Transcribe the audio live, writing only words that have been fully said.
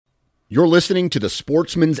You're listening to the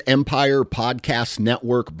Sportsman's Empire Podcast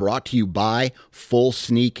Network, brought to you by Full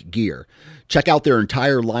Sneak Gear. Check out their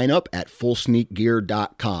entire lineup at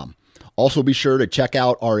fullsneakgear.com. Also be sure to check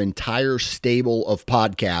out our entire stable of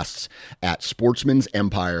podcasts at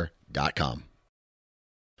sportsmansempire.com.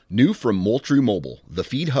 New from Moultrie Mobile, the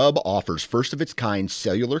Feed Hub offers first-of-its-kind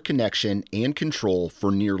cellular connection and control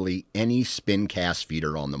for nearly any spin cast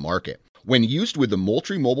feeder on the market. When used with the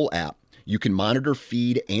Moultrie Mobile app, you can monitor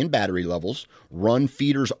feed and battery levels, run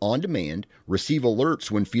feeders on demand, receive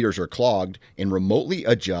alerts when feeders are clogged, and remotely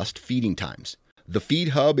adjust feeding times. The Feed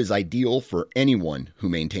Hub is ideal for anyone who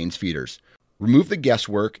maintains feeders. Remove the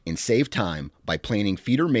guesswork and save time by planning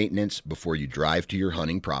feeder maintenance before you drive to your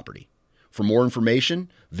hunting property. For more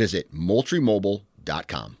information, visit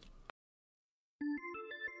moultriemobile.com.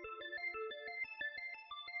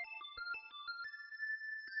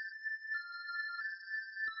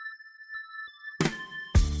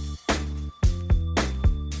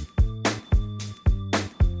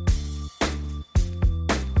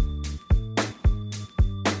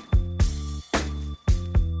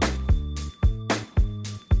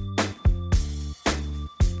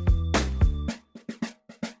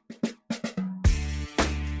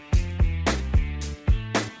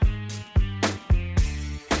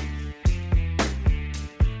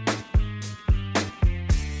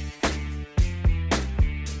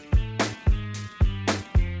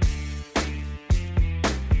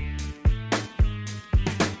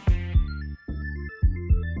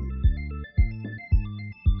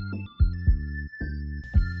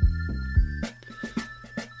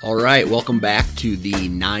 All right, welcome back to the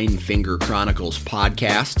Nine Finger Chronicles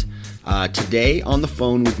podcast. Today on the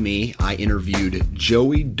phone with me, I interviewed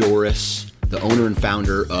Joey Doris, the owner and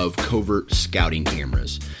founder of Covert Scouting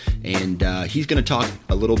Cameras. And he's going to talk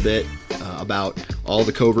a little bit about all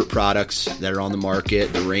the Covert products that are on the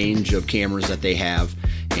market, the range of cameras that they have,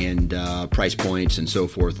 and price points and so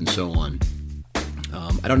forth and so on.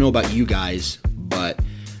 I don't know about you guys, but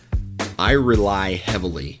I rely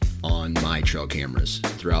heavily on my trail cameras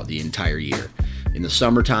throughout the entire year. In the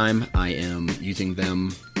summertime, I am using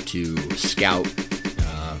them to scout,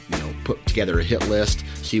 put together a hit list,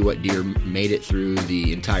 see what deer made it through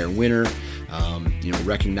the entire winter,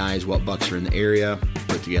 recognize what bucks are in the area,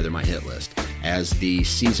 put together my hit list. As the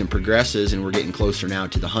season progresses and we're getting closer now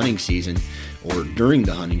to the hunting season, or during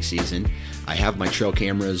the hunting season, I have my trail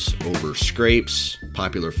cameras over scrapes,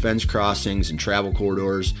 popular fence crossings, and travel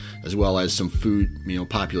corridors, as well as some food,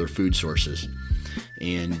 popular food sources.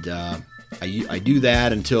 And I do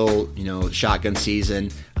that until, shotgun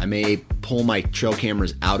season. I may pull my trail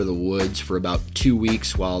cameras out of the woods for about 2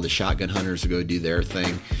 weeks while the shotgun hunters go do their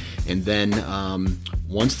thing. And then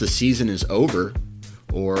once the season is over,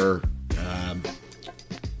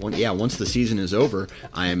 once the season is over,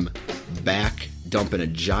 I'm back dumping a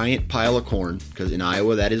giant pile of corn, because in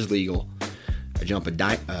Iowa that is legal. I dump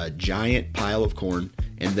a giant pile of corn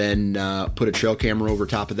and then put a trail camera over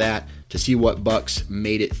top of that to see what bucks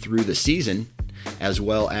made it through the season, as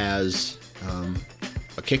well as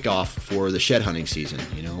a kickoff for the shed hunting season.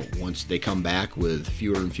 Once they come back with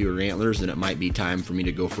fewer and fewer antlers, then it might be time for me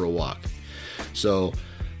to go for a walk. So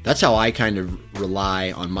that's how I kind of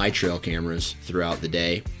rely on my trail cameras throughout the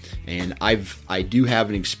day. And I do have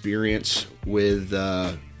an experience with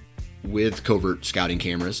Covert Scouting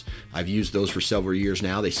Cameras. I've used those for several years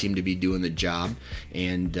now. They seem to be doing the job.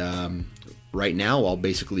 And right now, I'll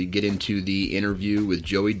basically get into the interview with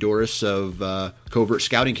Joey Doris of Covert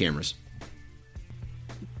Scouting Cameras.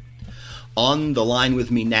 On the line with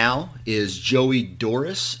me now is Joey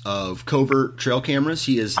Doris of Covert Trail Cameras.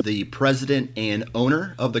 He is the president and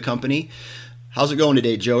owner of the company. How's it going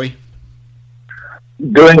today, Joey?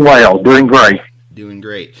 Doing well, doing great. Doing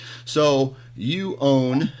great. So you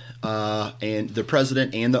own and the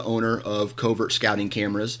president and the owner of Covert Scouting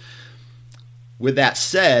Cameras. With that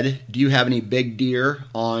said, do you have any big deer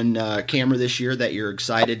on camera this year that you're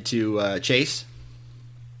excited to chase?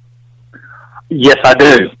 Yes, I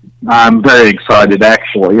do. I'm very excited,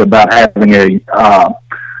 actually, about having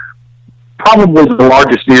probably the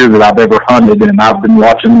largest deer that I've ever hunted, and I've been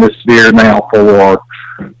watching this deer now for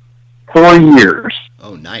 4 years.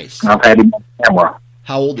 Oh, nice. I've had him on camera.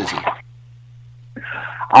 How old is he?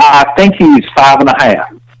 I think he's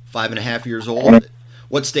 5.5. 5.5 years old?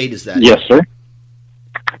 What state is that? Yes, sir.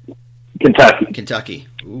 Kentucky. Kentucky.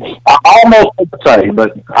 Ooh. I almost would say,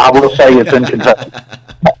 but I will say it's in Kentucky.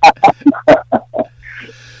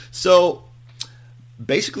 So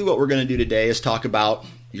basically what we're going to do today is talk about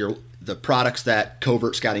the products that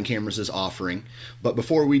Covert Scouting Cameras is offering. But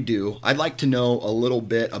before we do, I'd like to know a little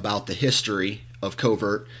bit about the history of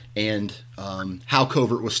Covert and how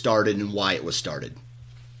Covert was started and why it was started.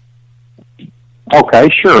 Okay,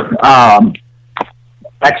 sure.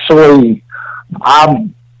 Actually,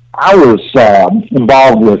 I was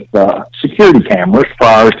involved with security cameras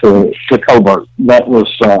prior to Covert. That was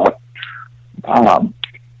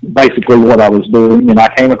basically what I was doing, and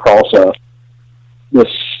I came across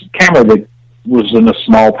this camera that was in a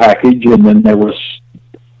small package, and then there was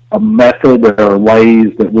a method or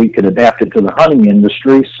ways that we could adapt it to the hunting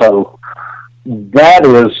industry. So that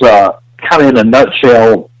is kind of in a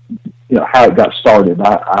nutshell, how it got started.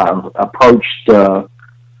 I approached a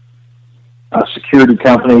security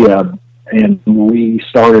company, and we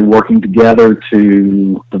started working together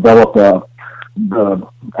to develop the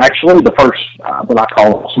first what I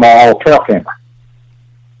call a small trail camera.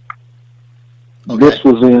 Okay. This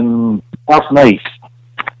was in 2008.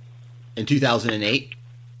 In 2008?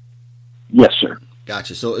 Yes, sir.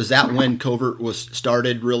 Gotcha. So is that when Covert was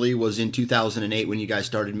started, really, was in 2008 when you guys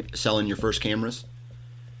started selling your first cameras?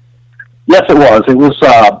 Yes, it was. It was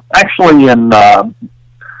actually in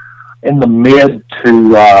the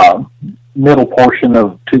middle portion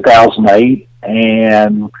of 2008,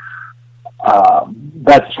 and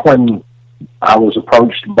that's when I was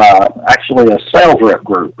approached by actually a sales rep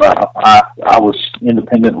group. I was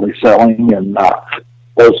independently selling, and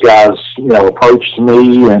those guys, approached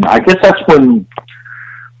me, and I guess that's when,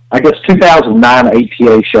 2009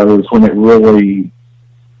 ATA shows when it really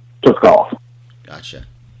took off. Gotcha.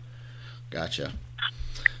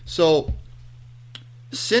 So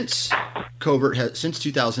since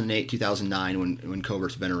 2008, 2009, when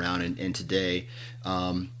Covert's been around, and today,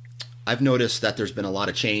 I've noticed that there's been a lot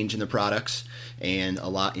of change in the products, and a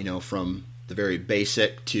lot, from the very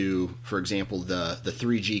basic to, for example, the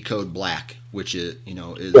 3G code black, which is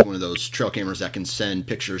one of those trail cameras that can send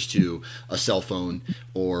pictures to a cell phone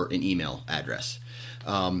or an email address.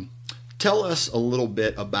 Tell us a little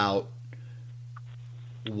bit about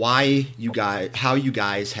how you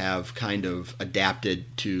guys have kind of adapted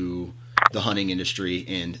to the hunting industry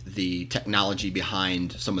and the technology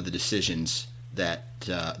behind some of the decisions that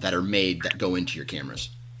are made that go into your cameras.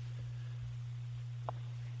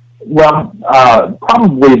 Well,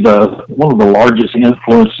 probably one of the largest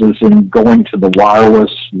influences in going to the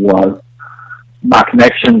wireless was my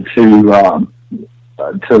connection to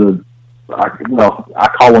I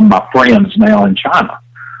call them my friends now in China.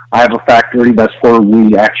 I have a factory. That's where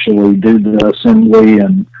we actually do the assembly,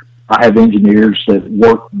 and I have engineers that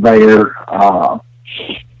work there,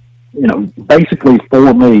 basically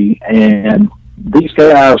for me. And these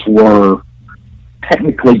guys were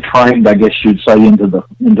technically trained, I guess you'd say, into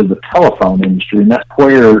the telephone industry, and that's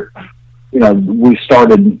where we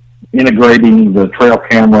started integrating the trail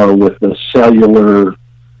camera with the cellular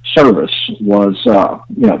service. Was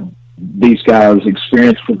these guys'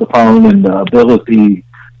 experience with the phone and the ability.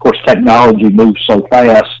 Of course, technology moves so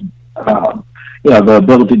fast. The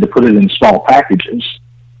ability to put it in small packages,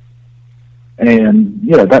 and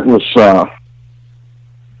that was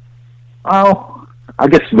I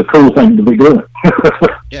guess the cool thing to be doing.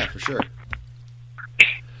 Yeah, for sure.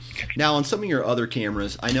 Now, on some of your other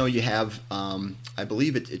cameras, I know you have, I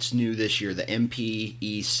believe it's new this year, the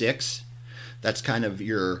MPE6. That's kind of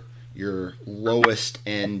your lowest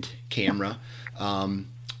end camera.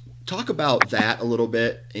 Talk about that a little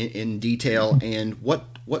bit in detail, and what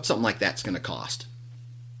something like that's going to cost.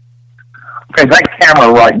 Okay, that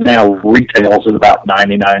camera right now retails at about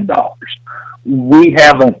 $99. We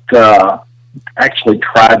haven't actually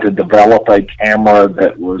tried to develop a camera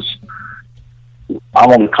that was, I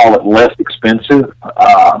want to call it, less expensive.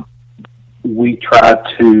 We tried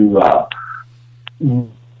to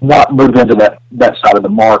not move into that side of the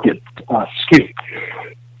market. Excuse me.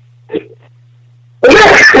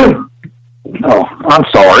 Oh, I'm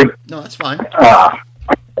sorry. No, that's fine.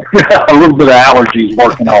 A little bit of allergies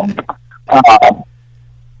working on me.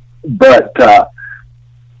 But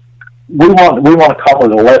we want to call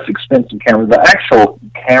it a less expensive camera. The actual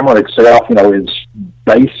camera itself, is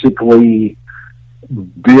basically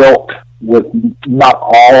built with not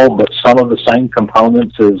all, but some of the same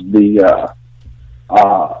components as the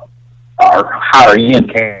our higher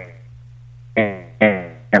end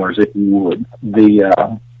cameras, if you would.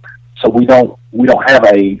 So we don't have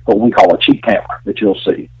what we call a cheap camera that you'll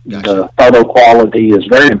see. Gotcha. The photo quality is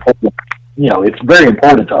very important. It's very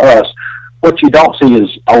important to us. What you don't see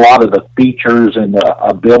is a lot of the features and the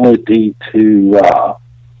ability to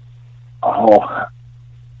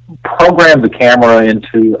program the camera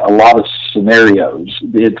into a lot of scenarios.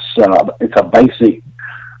 It's a basic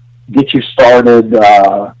get you started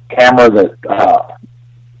camera that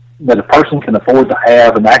that a person can afford to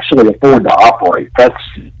have and actually afford to operate. That's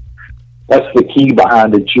the key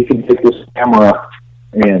behind it. You can take this camera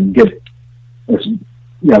and get this,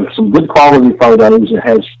 some good quality photos. It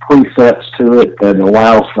has presets to it that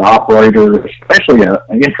allows the operator, especially an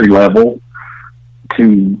entry level,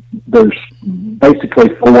 there's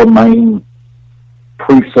basically 4 main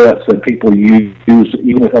presets that people use.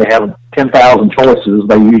 Even if they have 10,000 choices,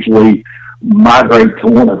 they usually migrate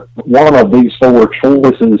to one of these 4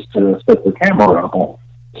 choices to set the camera up on.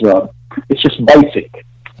 So it's just basic.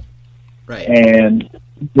 Right. And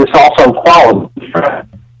it's also quality. It's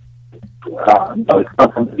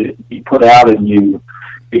something that you put out and you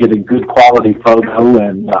get a good quality photo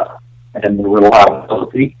and the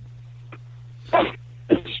reliability.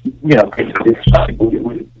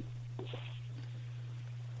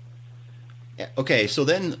 Okay, so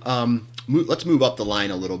then let's move up the line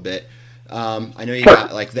a little bit. I know you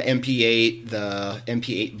got like the MP8, the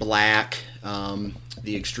MP8 Black,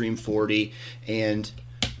 the Extreme 40, and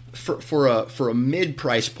for a mid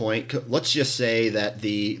price point, let's just say that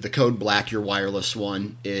the Code Black, your wireless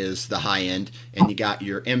one, is the high end, and you got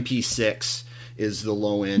your MP6 is the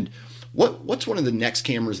low end. What's one of the next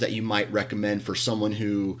cameras that you might recommend for someone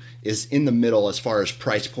who is in the middle as far as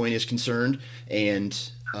price point is concerned, and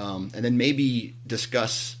then maybe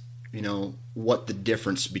discuss what the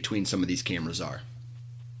difference between some of these cameras are?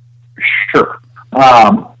 Sure.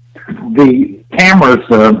 The cameras,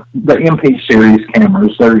 the MP series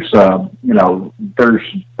cameras, there's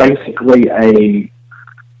basically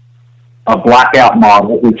a blackout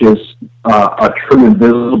model, which is a true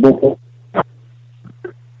invisible,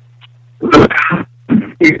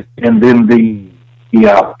 and then the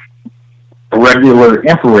regular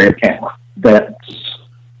infrared camera that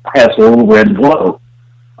has a little red glow.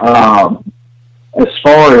 As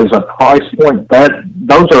far as a price point,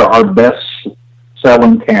 those are our best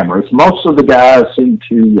selling cameras. Most of the guys seem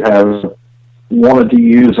to have wanted to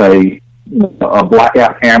use a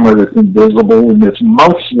blackout camera that's invisible, and it's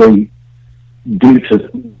mostly due to,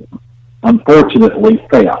 unfortunately,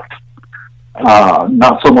 theft.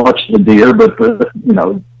 Not so much the deer, but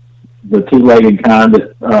the two-legged kind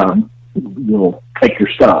that will take your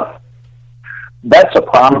stuff. That's a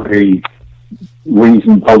primary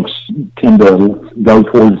reason folks tend to go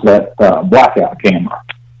towards that blackout camera.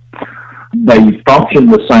 They function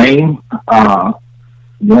the same.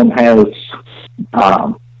 One has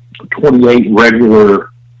 28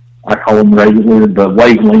 regular, I call them regular, the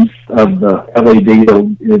wavelength of the LED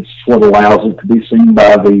is what allows it to be seen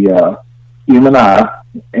by the human eye,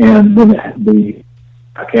 and then the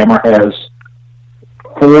camera has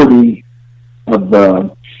 40 of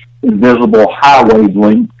the invisible high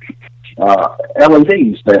wavelength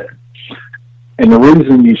LEDs and the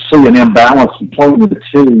reason you see an imbalance between the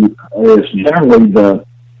two is generally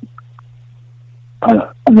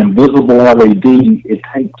an invisible LED, it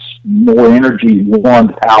takes more energy, one,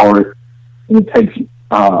 to power it, and it takes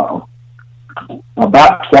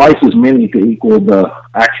about twice as many to equal the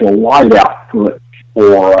actual light output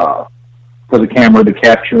for the camera to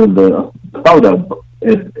capture the photo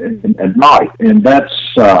at night, and that's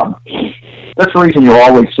the reason you'll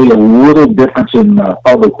always see a little difference in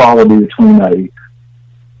photo quality between I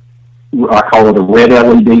call it a red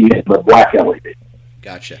LED and a black LED.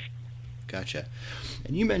 Gotcha.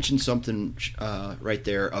 And you mentioned something right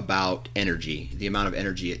there about energy, the amount of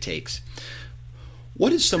energy it takes.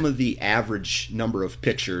 What is some of the average number of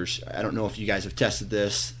pictures? I don't know if you guys have tested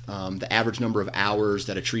this. The average number of hours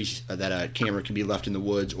that a camera can be left in the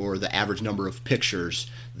woods, or the average number of pictures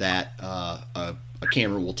that a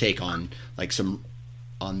camera will take on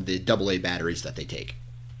the AA batteries that they take.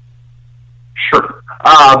 Sure.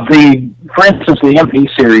 For instance, the MP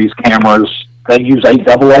series cameras, they use 8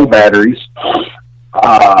 AA batteries.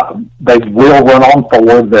 They will run on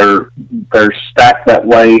 4. They're stacked that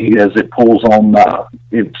way as it pulls on.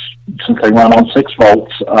 Since they run on 6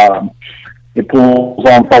 volts, it pulls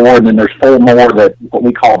on 4, and then there's 4 more that what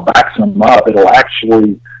we call backs them up. It'll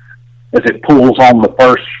actually, as it pulls on the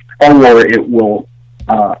first 4, it will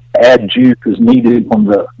add juice as needed on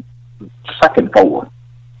the second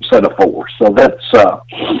set of 4. So that's.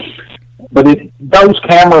 But those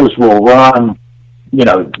cameras will run,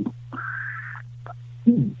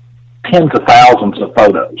 tens of thousands of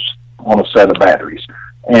photos on a set of batteries.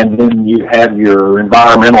 And then you have your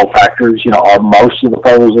environmental factors, are most of the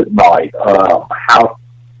photos at night, how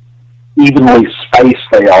evenly spaced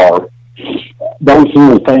they are. Those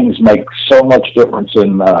little things make so much difference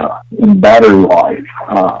in battery life.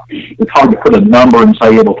 It's hard to put a number and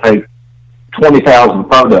say it'll take 20,000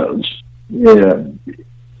 photos.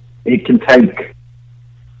 It can take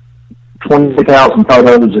 20,000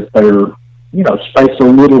 photos if they're, spaced a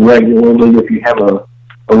little regularly, if you have a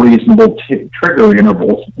reasonable trigger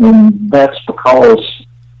interval. And that's because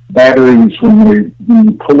batteries, when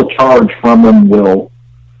you pull a charge from them,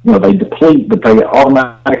 they deplete, but they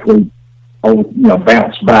automatically,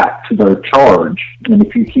 bounce back to their charge. And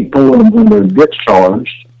if you keep pulling them when they're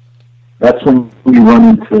discharged, that's when you run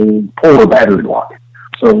into poor battery life.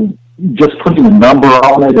 So just putting a number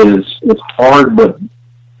on it is hard, but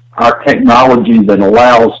our technology that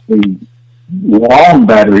allows the long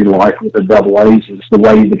battery life with the double A's is the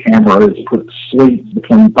way the camera is put to sleep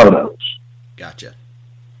between photos. Gotcha.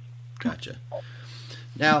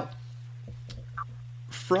 Now,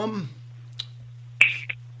 from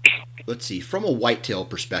a whitetail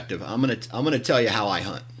perspective, I'm gonna tell you how I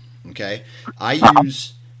hunt. Okay, I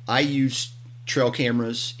use trail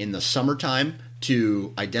cameras in the summertime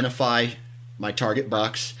to identify my target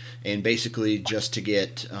bucks and basically just to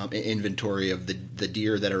get an inventory of the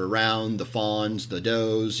deer that are around, the fawns, the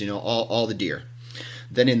does, all the deer.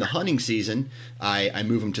 Then in the hunting season, I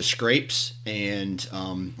move them to scrapes and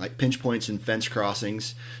like pinch points and fence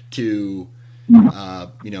crossings to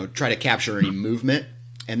try to capture any movement.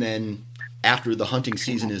 And then after the hunting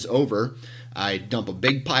season is over, I dump a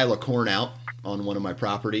big pile of corn out on one of my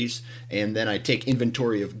properties, and then I take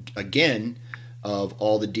inventory of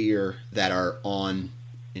all the deer that are on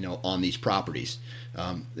these properties,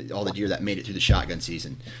 all the deer that made it through the shotgun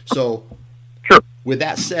season. So, sure. With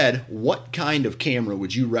that said, what kind of camera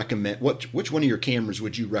would you recommend? Which one of your cameras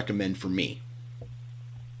would you recommend for me?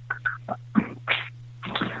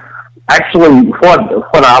 Actually, what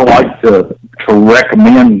I like to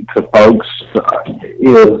recommend to folks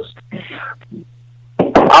is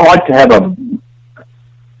I like to have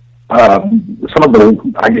some of the,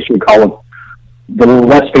 I guess you would call it, the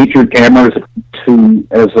less featured cameras some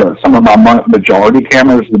of my majority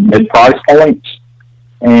cameras, the mid-price points.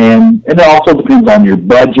 And it also depends on your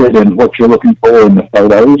budget and what you're looking for in the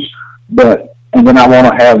photos. And then I want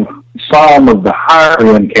to have some of the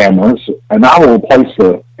higher end cameras, and I will place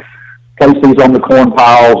these on the corn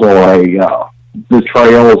piles or the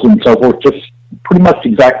trails and so forth, just pretty much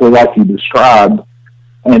exactly like you described.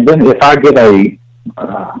 And then if I get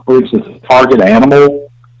for instance, a target animal,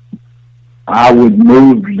 I would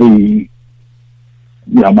move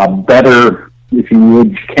my better, if you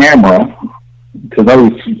would, camera to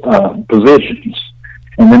those positions.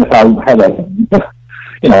 And then if I had a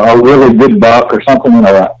really good buck or something,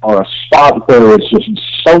 or a spot where it's just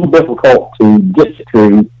so difficult to get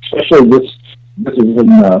to, especially this is in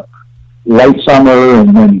the late summer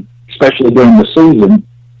and then especially during the season,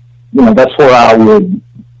 that's where I would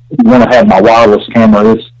want to have my wireless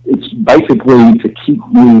camera. It's basically to keep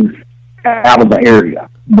me out of the area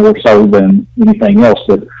more so than anything else.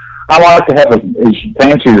 But I like to have to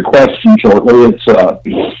answer your question shortly,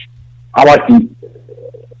 I like to,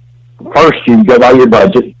 first you go by your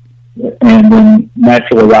budget, and then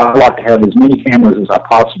naturally I like to have as many cameras as I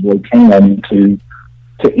possibly can to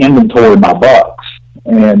inventory my bucks.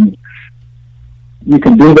 And you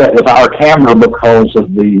can do that with our camera because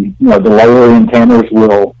of the lower end cameras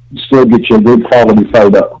will still get you a good quality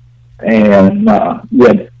photo. And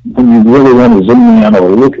when you really want to zoom in or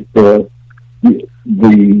look at the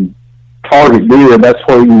target deer, that's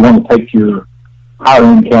where you want to take your higher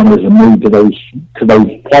end cameras and move to those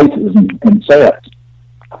places and sets.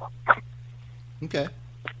 Okay,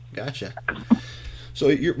 gotcha. So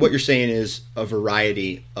what you're saying is a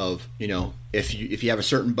variety of, if you have a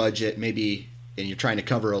certain budget, maybe, and you're trying to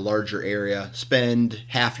cover a larger area, spend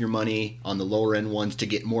half your money on the lower end ones to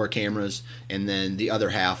get more cameras, and then the other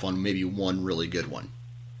half on maybe one really good one.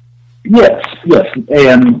 Yes,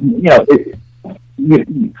 and you have to.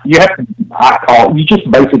 You just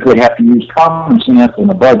basically have to use common sense and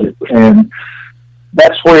a budget, and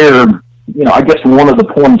that's where I guess one of the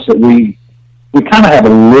points that we kind of have a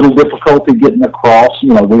little difficulty getting across.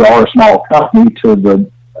 We are a small company to the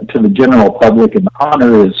general public and the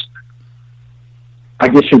hunter is, I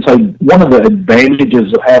guess you'd say, one of the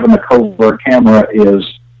advantages of having a covert camera is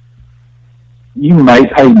you may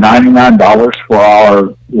pay $99 for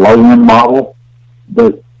our low-end model,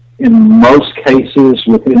 but in most cases,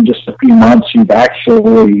 within just a few months, you've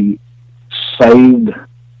actually saved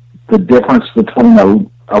the difference between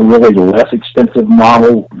a really less expensive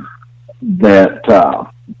model that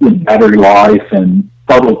in battery life and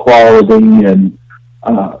photo quality and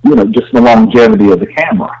just the longevity of the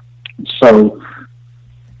camera. So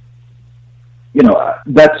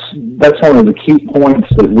that's one of the key points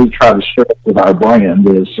that we try to stress with our brand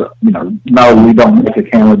is, no, we don't make a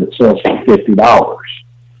camera that sells for $50.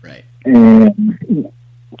 Right. And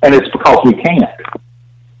it's because we can't.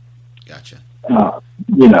 Gotcha. I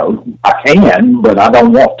can, but I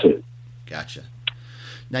don't want to. Gotcha.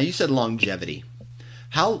 Now you said longevity.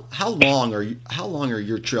 How long are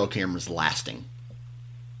your trail cameras lasting?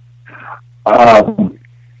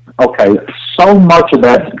 Okay, so much of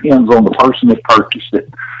that depends on the person that purchased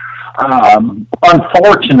it.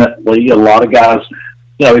 Unfortunately, a lot of guys,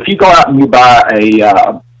 if you go out and you buy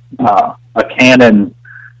a Canon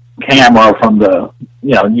camera from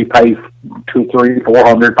you pay $200, $300,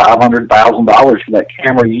 $400, $500,000 for that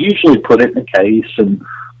camera, you usually put it in a case and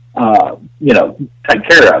take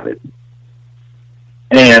care of it.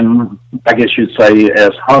 And I guess you'd say,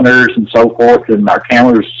 as hunters and so forth, and our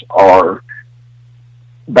cameras are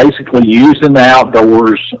basically used in the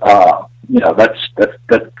outdoors. That's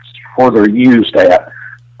where they're used at.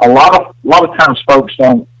 A lot of times, folks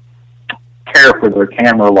don't care for their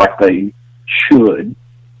camera like they should,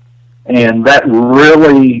 and that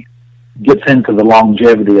really gets into the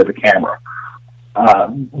longevity of the camera.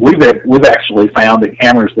 We've actually found that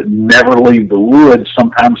cameras that never leave the woods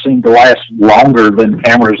sometimes seem to last longer than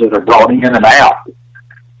cameras that are brought in and out,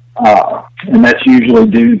 and that's usually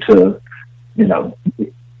due to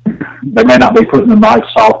they may not be put in a nice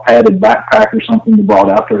soft padded backpack or something they brought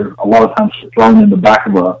out there. A lot of times they're thrown in the back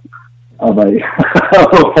of a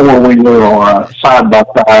four-wheeler or a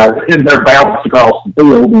side-by-side, and they're bounced across the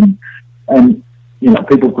field, and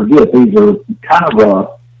people forget these are kind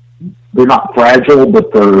of they're not fragile,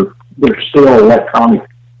 but they're still electronic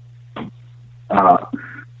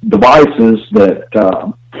devices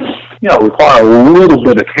that require a little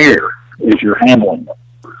bit of care as you're handling them.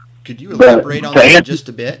 Could you elaborate on that just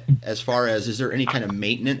a bit? As far as, is there any kind of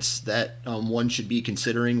maintenance that one should be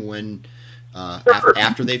considering when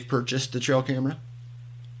after they've purchased the trail camera?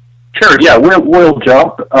 Sure. Yeah, we'll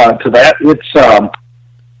jump to that. It's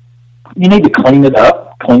you need to clean it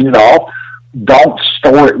up, clean it off. Don't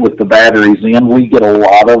store it with the batteries in. We get a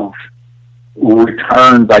lot of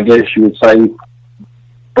returns, I guess you would say,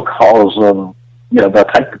 because of they'll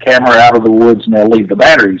take the camera out of the woods and they'll leave the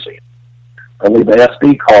batteries in. They'll leave the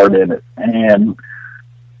SD card in it, and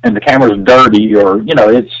the camera's dirty, or it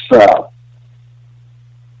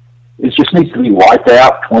just needs to be wiped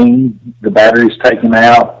out, cleaned, the batteries taken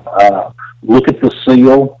out. Look at the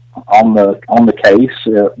seal on the case.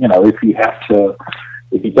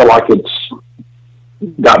 If you feel like it's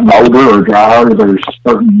got mold or dryer, there's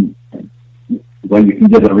certain way you can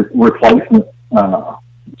get a replacement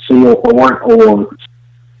seal for it, or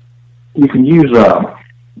you can use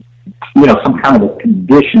some kind of a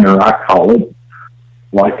conditioner, I call it,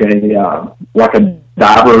 like a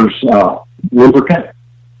diver's lubricant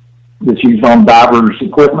that's used on divers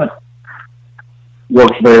equipment.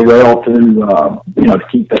 Works very well to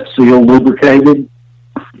keep that seal lubricated.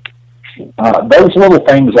 Those little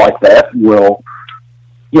things like that will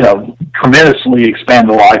tremendously expand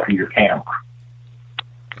the life of your camera.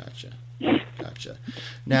 Gotcha.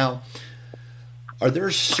 Now, are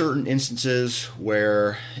there certain instances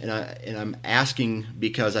where, and I'm asking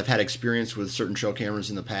because I've had experience with certain trail cameras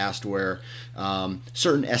in the past where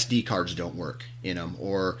certain SD cards don't work in them,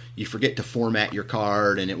 or you forget to format your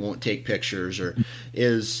card and it won't take pictures, or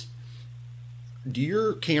do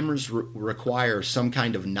your cameras require some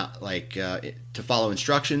kind of to follow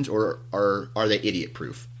instructions, or are they idiot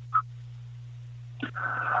proof?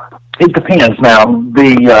 It depends. Now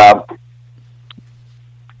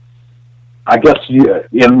I guess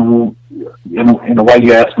in a way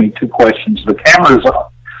you asked me two questions. The cameras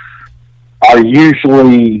are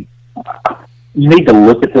usually, you need to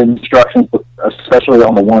look at the instructions, especially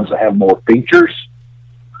on the ones that have more features,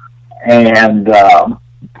 and learn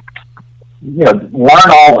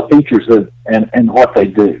all the features and what they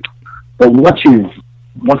do. But once you've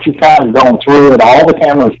kind of gone through it, all the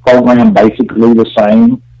cameras programmed basically the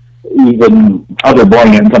same. Even other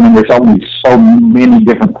brands, I mean, there's only so many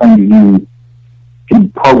different things you can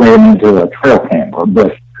program into a trail camera.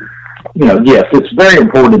 But yes, it's very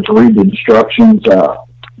important to read the instructions.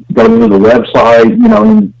 Go to the website,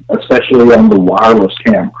 and especially on the wireless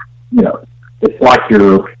camera. It's like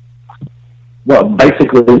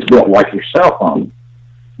basically it's built like your cell phone.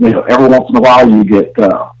 Every once in a while you get,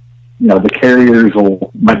 the carriers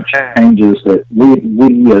will make changes that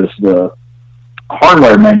we as the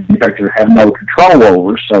hardware manufacturer have no control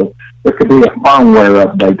over. So there could be a firmware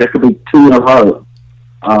update. There could be two in a row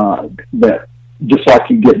that just like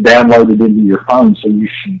you get downloaded into your phone. So you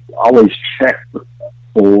should always check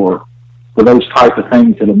for those type of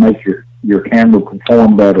things that'll make your camera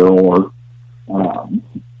perform better, or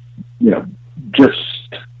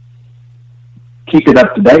just keep it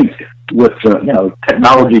up to date with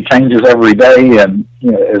technology changes every day, and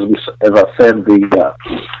as I said,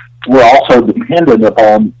 we're also dependent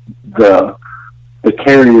upon the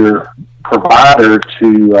carrier provider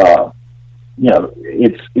to,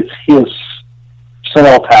 it's his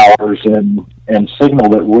cell towers and signal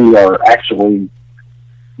that we are actually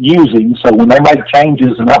using. So when they make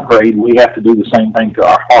changes and upgrade, we have to do the same thing to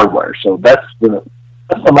our hardware. So that's the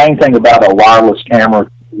main thing about a wireless camera,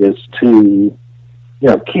 is to,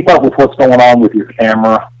 keep up with what's going on with your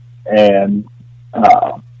camera and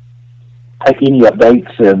take any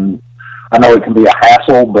updates. And I know it can be a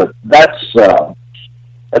hassle, but that's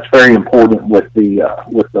very important with the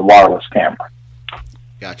wireless camera.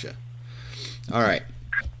 Gotcha. All right.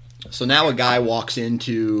 So now a guy walks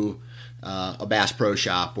into a Bass Pro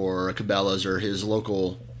Shop or a Cabela's or his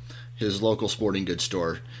local sporting goods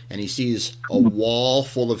store, and he sees a wall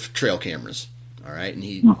full of trail cameras. All right, and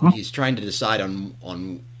he's trying to decide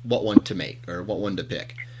on what one to make or what one to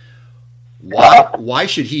pick. Why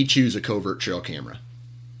should he choose a Covert trail camera?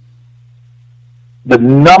 The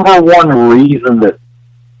number one reason that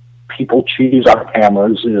people choose our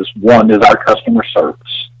cameras is our customer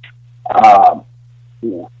service.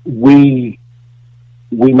 We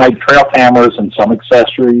make trail cameras and some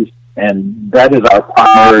accessories, and that is our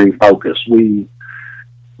primary focus.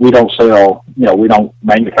 We don't sell, we don't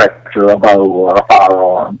manufacture a bow or a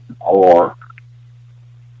firearm, or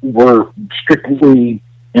we're strictly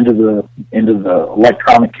into the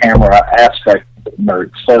electronic camera aspect and our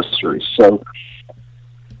accessories. So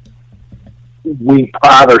we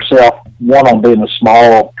pride ourselves, one, on being a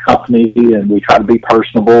small company, and we try to be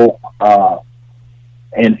personable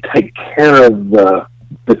and take care of the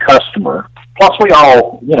customer. Plus, we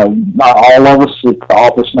all, not all of us at the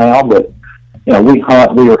office now, but we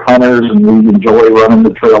hunt. We are hunters, and we enjoy running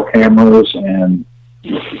the trail cameras. And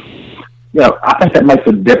I think that makes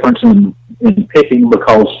a difference in picking,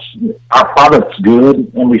 because our product's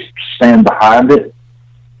good and we stand behind it.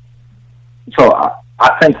 So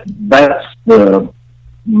I think that's the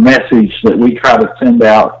message that we try to send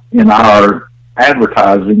out in our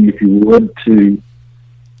advertising, if you would,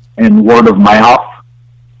 and word of mouth,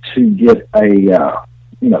 to get a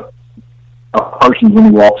person when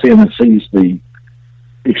he walks in and sees the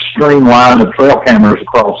extreme line of trail cameras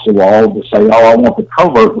across the wall, to say, "Oh, I want the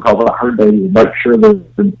Covert because I heard they make sure that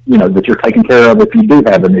that you're taken care of if you do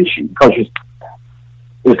have an issue." Because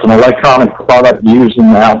it's an electronic product used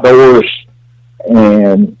in the outdoors,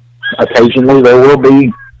 and occasionally there will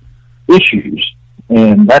be issues,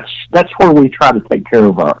 and that's where we try to take care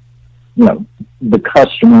of our, the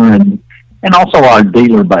customer and also our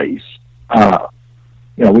dealer base.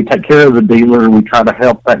 We take care of the dealer. We try to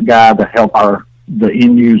help that guy to help the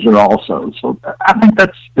end user also. So I think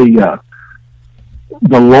that's the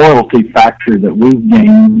loyalty factor that we've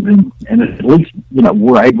gained, and at least,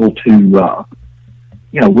 we're able to,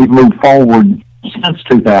 we've moved forward since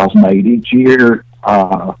 2008. Each year,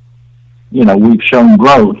 we've shown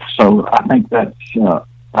growth. So I think that's a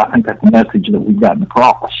message that we've gotten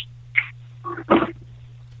across.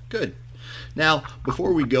 Good. Now,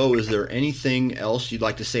 before we go, is there anything else you'd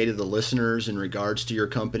like to say to the listeners in regards to your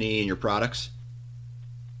company and your products?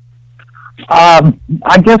 I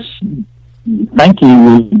guess thank you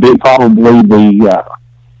would be probably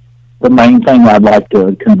the main thing I'd like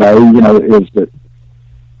to convey, is that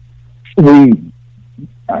we,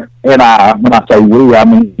 and when I say we, I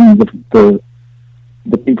mean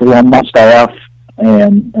the people on my staff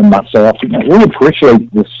and myself, we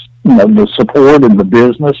appreciate this, the support and the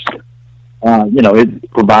business. It's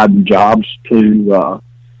providing jobs to,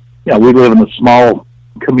 we live in a small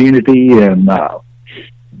community, and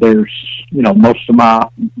there's, most of my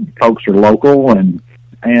folks are local, and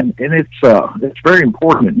it's very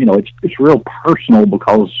important. It's real personal,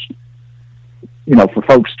 because, for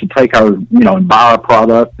folks to take our, and buy our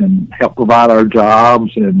product and help provide our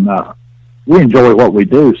jobs, and we enjoy what we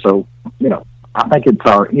do. So, I think it's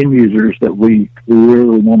our end users that we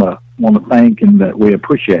really want to thank, and that we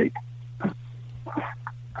appreciate.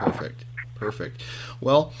 Perfect.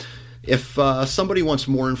 Well, if somebody wants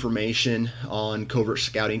more information on Covert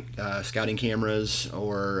scouting cameras,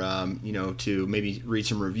 or to maybe read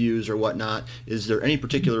some reviews or whatnot, is there any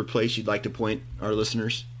particular place you'd like to point our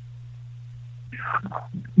listeners?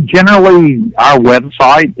 Generally, our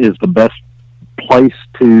website is the best place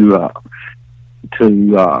to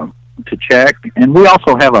check, and we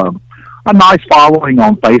also have a nice following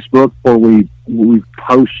on Facebook, where we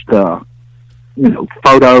post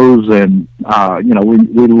photos, and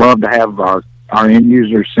we love to have our end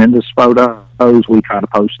users send us photos. We try to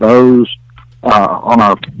post those on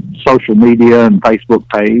our social media and Facebook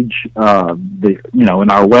page, in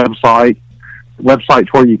our websites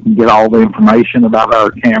where you can get all the information about our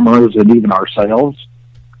cameras and even ourselves.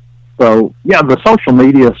 So yeah, the social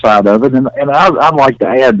media side of it, and I'd like to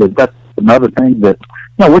add that that's another thing that,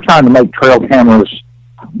 you know, we're trying to make trail cameras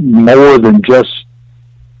more than just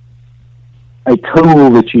a tool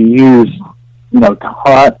that you use, you know, to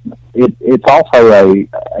hunt. It's also a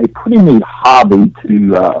pretty neat hobby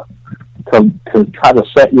to try to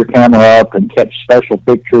set your camera up and catch special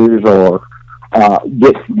pictures, or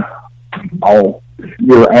get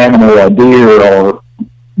your animal, a deer or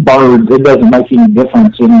birds. It doesn't make any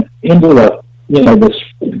difference into the, you know, this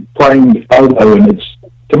framed photo. And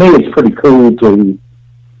to me, it's pretty cool to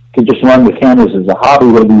just run the cameras as a hobby,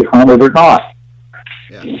 whether you hunt it or not.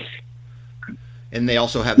 Yeah. And they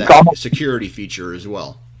also have that security feature as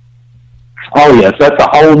well. Oh yes, that's a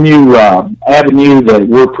whole new avenue that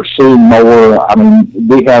we're pursuing more. I mean,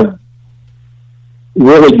 we have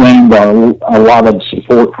really gained a lot of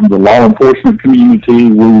support from the law enforcement community.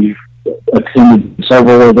 We've attended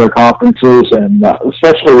several of their conferences, and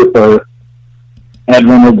especially with the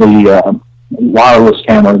advent of the wireless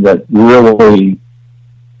camera, that really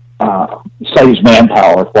saves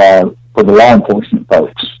manpower for the law enforcement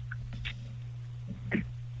folks.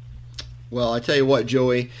 Well, I tell you what,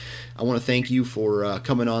 Joey, I want to thank you for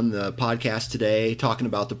coming on the podcast today, talking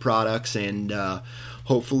about the products, and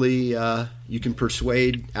hopefully you can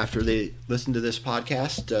persuade, after they listen to this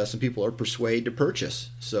podcast, some people are persuaded to purchase.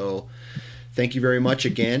 So thank you very much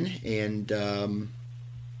again, and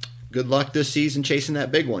good luck this season chasing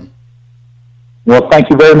that big one. Well, thank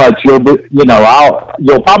you very much. You'll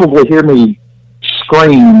you'll probably hear me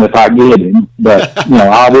scream if I get him, but you know,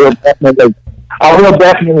 I will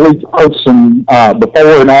definitely post some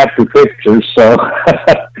before and after pictures. So,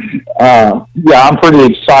 yeah, I'm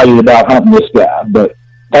pretty excited about hunting this guy. But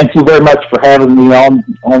thank you very much for having me on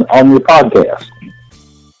your podcast.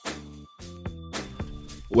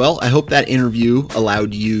 Well, I hope that interview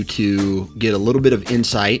allowed you to get a little bit of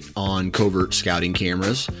insight on covert scouting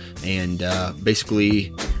cameras, and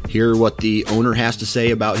basically hear what the owner has to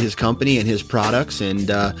say about his company and his products, and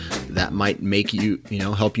that might make you,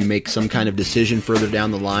 help you make some kind of decision further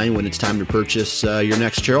down the line when it's time to purchase your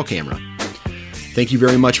next trail camera. Thank you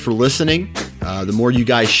very much for listening. The more you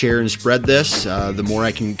guys share and spread this, the more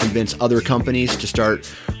I can convince other companies to start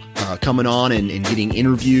coming on and getting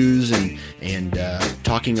interviews and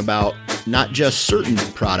talking about not just certain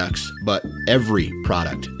products, but every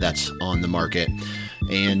product that's on the market.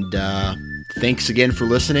 And thanks again for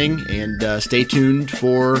listening, and stay tuned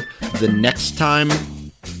for the next time.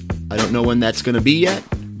 I don't know when that's going to be yet,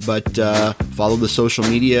 but follow the social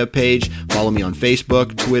media page. Follow me on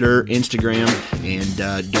Facebook, Twitter, Instagram,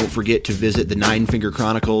 and don't forget to visit the Nine Finger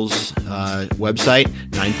Chronicles website,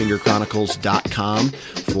 ninefingerchronicles.com,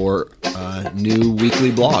 for new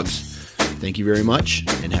weekly blogs. Thank you very much,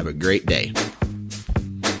 and have a great day.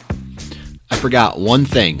 I forgot one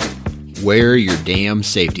thing. Wear your damn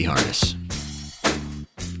safety harness.